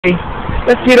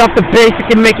Let's get off the basic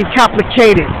and make it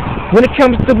complicated. When it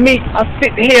comes to me, I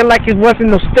sit here like it wasn't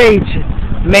no stage.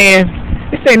 Man,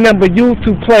 this ain't nothing but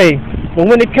YouTube play. But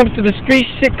when it comes to the street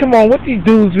shit, come on, what these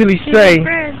dudes really say?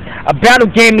 A battle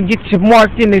game to get you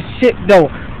marked in this shit, though.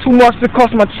 2 marks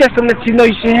across my chest to let you know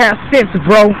you should have sense,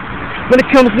 bro. When it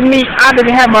comes to me, I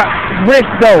didn't have my wrist,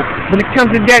 though. When it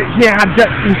comes to that, yeah, I just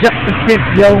injustice,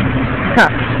 yo.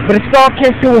 But it all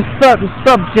came to a certain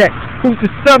subject. Who's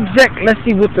the subject? Let's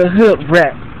see what the hood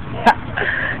rap.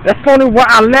 That's only why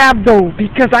I laugh, though,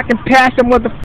 because I can pass a motherfucker.